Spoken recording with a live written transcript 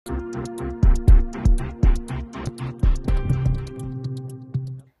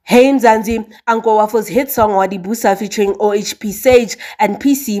Hey Mzansi, Uncle Waffles' hit song Wadibusa featuring OHP Sage and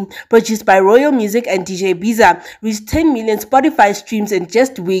PC, produced by Royal Music and DJ Biza, reached 10 million Spotify streams in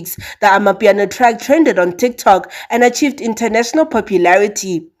just weeks. The Amapiano track trended on TikTok and achieved international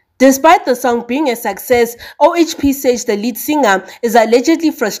popularity. Despite the song being a success, OHP Sage, the lead singer, is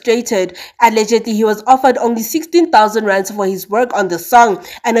allegedly frustrated. Allegedly, he was offered only 16,000 rands for his work on the song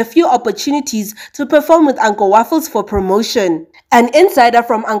and a few opportunities to perform with Uncle Waffles for promotion. An insider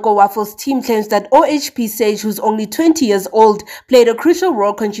from Uncle Waffles' team claims that OHP Sage, who's only 20 years old, played a crucial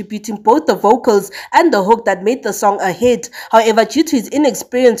role contributing both the vocals and the hook that made the song a hit. However, due to his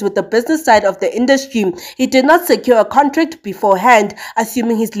inexperience with the business side of the industry, he did not secure a contract beforehand,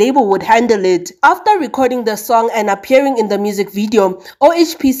 assuming his label would handle it. After recording the song and appearing in the music video,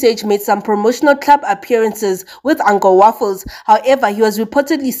 OHP Sage made some promotional club appearances with Uncle Waffles. However, he was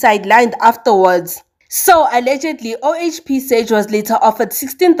reportedly sidelined afterwards. So, allegedly, OHP Sage was later offered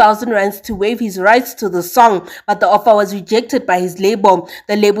 16,000 rands to waive his rights to the song, but the offer was rejected by his label.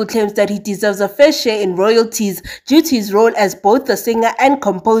 The label claims that he deserves a fair share in royalties due to his role as both the singer and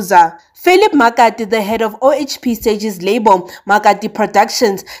composer. Philip Makati, the head of OHP Sage's label, Makati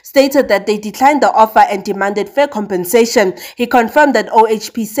Productions, stated that they declined the offer and demanded fair compensation. He confirmed that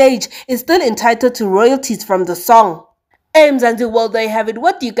OHP Sage is still entitled to royalties from the song. Hey Mzansi, well, there you have it.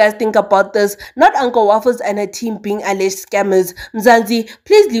 What do you guys think about this? Not Uncle Waffles and her team being alleged scammers. Mzansi,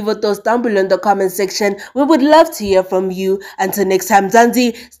 please leave your thoughts down below in the comment section. We would love to hear from you. Until next time,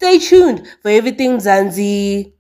 Mzansi, stay tuned for everything Mzansi.